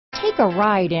Take a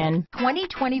ride in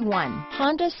 2021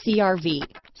 Honda CR-V.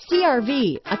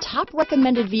 CR-V, a top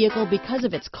recommended vehicle because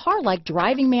of its car-like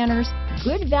driving manners,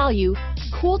 good value,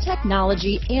 cool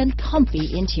technology, and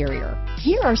comfy interior.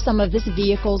 Here are some of this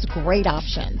vehicle's great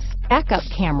options: backup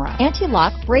camera,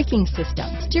 anti-lock braking system,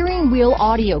 steering wheel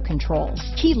audio controls,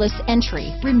 keyless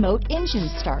entry, remote engine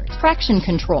start, traction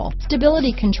control,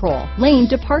 stability control, lane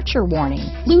departure warning,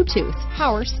 Bluetooth,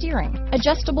 power steering,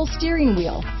 adjustable steering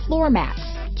wheel, floor mats,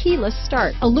 keyless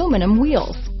start, aluminum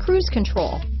wheels, cruise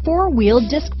control, four-wheel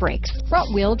disc brakes,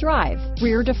 front-wheel drive,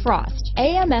 rear defrost,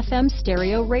 AM/FM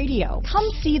stereo radio.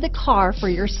 Come see the car for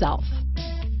yourself.